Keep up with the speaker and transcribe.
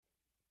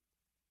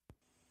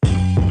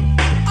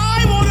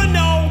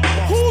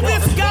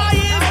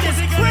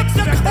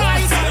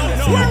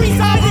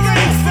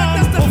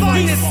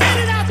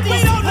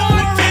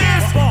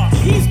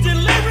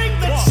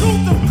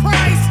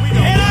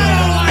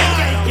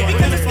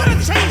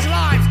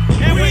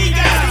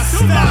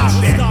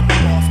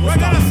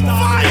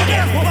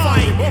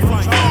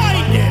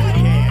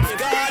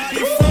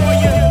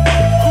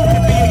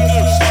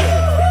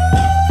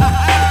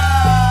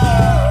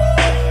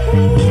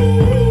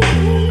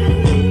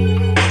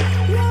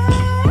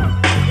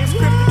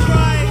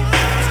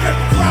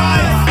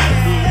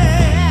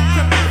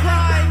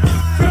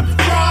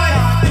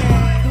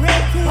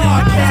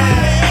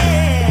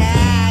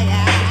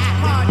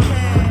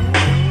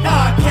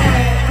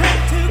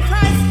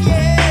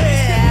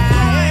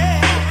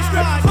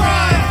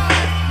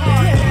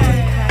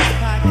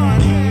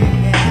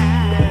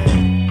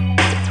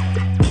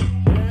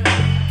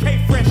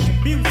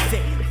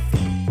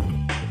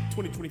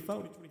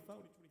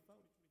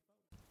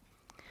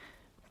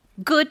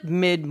Good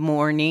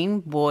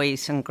mid-morning,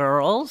 boys and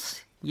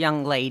girls,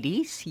 young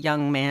ladies,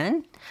 young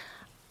men.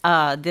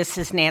 This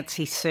is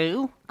Nancy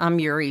Sue. I'm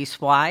Yuri's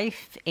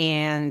wife,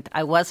 and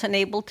I wasn't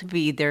able to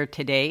be there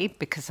today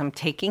because I'm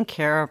taking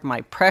care of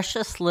my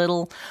precious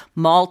little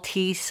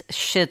Maltese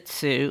Shih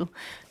Tzu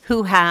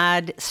who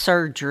had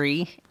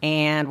surgery,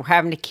 and we're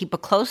having to keep a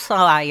close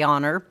eye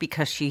on her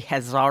because she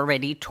has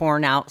already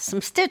torn out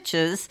some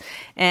stitches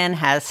and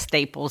has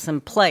staples in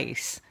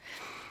place.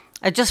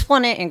 I just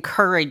want to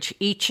encourage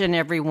each and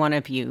every one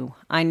of you.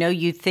 I know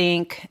you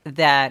think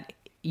that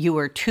you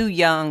are too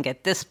young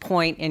at this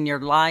point in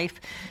your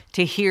life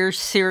to hear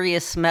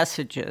serious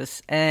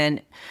messages,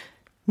 and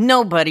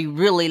nobody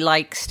really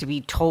likes to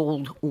be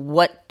told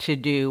what to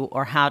do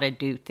or how to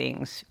do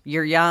things.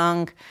 You're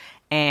young,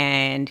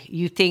 and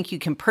you think you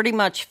can pretty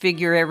much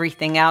figure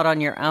everything out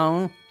on your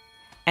own,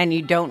 and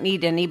you don't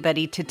need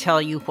anybody to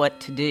tell you what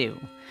to do.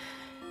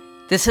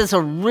 This is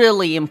a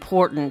really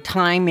important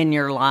time in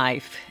your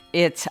life.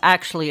 It's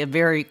actually a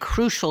very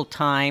crucial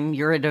time.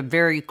 You're at a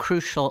very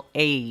crucial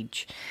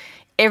age.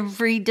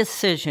 Every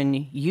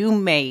decision you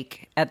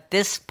make at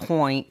this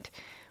point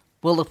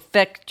will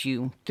affect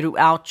you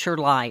throughout your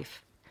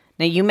life.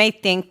 Now, you may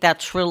think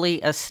that's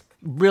really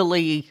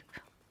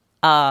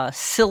a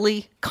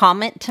silly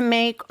comment to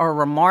make or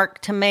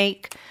remark to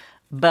make,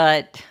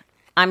 but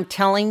I'm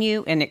telling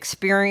you, in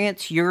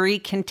experience, Yuri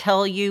can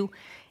tell you,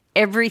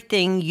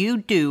 everything you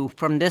do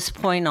from this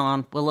point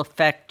on will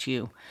affect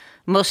you.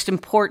 Most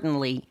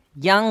importantly,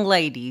 young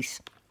ladies,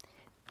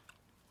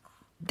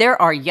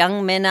 there are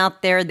young men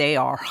out there, they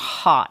are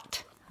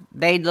hot.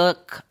 They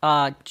look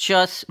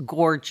just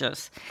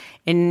gorgeous.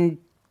 And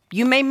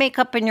you may make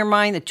up in your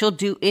mind that you'll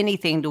do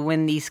anything to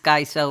win these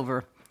guys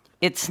over.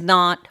 It's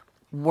not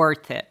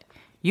worth it.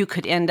 You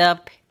could end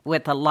up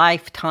with a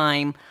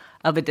lifetime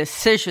of a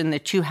decision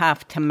that you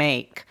have to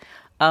make.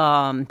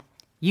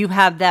 You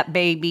have that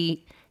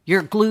baby,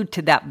 you're glued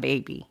to that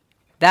baby.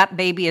 That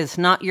baby is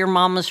not your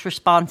mama's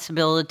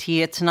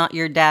responsibility. It's not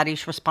your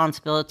daddy's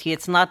responsibility.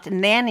 It's not the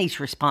nanny's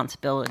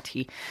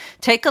responsibility.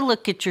 Take a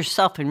look at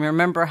yourself and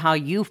remember how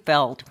you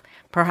felt,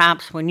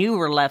 perhaps when you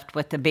were left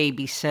with a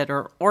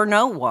babysitter or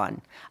no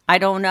one. I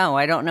don't know.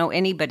 I don't know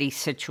anybody's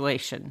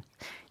situation.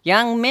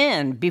 Young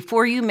men,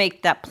 before you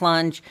make that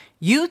plunge,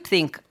 you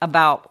think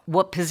about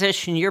what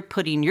position you're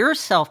putting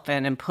yourself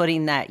in and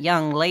putting that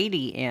young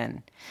lady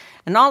in.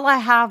 And all I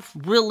have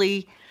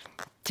really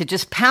to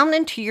just pound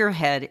into your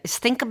head is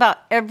think about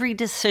every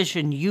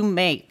decision you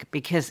make,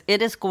 because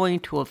it is going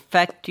to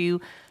affect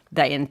you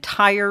the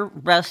entire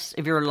rest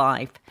of your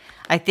life.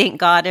 I thank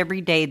God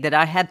every day that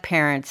I had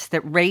parents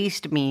that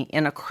raised me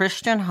in a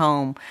Christian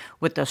home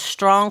with a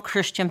strong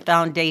Christian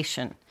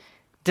foundation.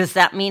 Does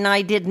that mean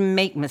I didn't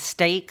make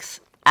mistakes?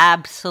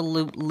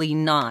 Absolutely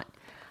not.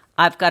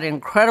 I've got an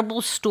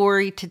incredible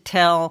story to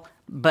tell,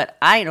 but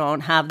I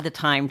don't have the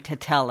time to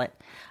tell it.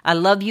 I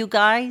love you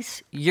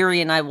guys.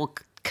 Yuri and I will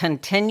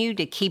continue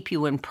to keep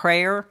you in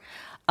prayer.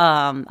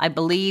 I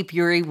believe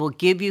Yuri will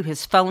give you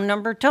his phone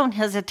number. Don't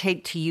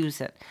hesitate to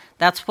use it.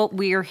 That's what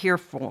we are here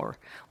for.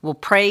 We'll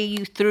pray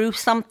you through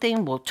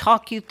something. We'll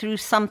talk you through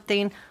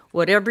something.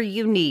 Whatever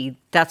you need,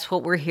 that's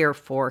what we're here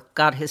for.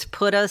 God has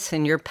put us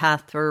in your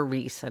path for a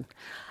reason.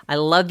 I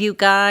love you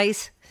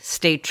guys.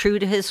 Stay true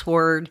to his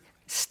word.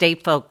 Stay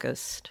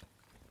focused.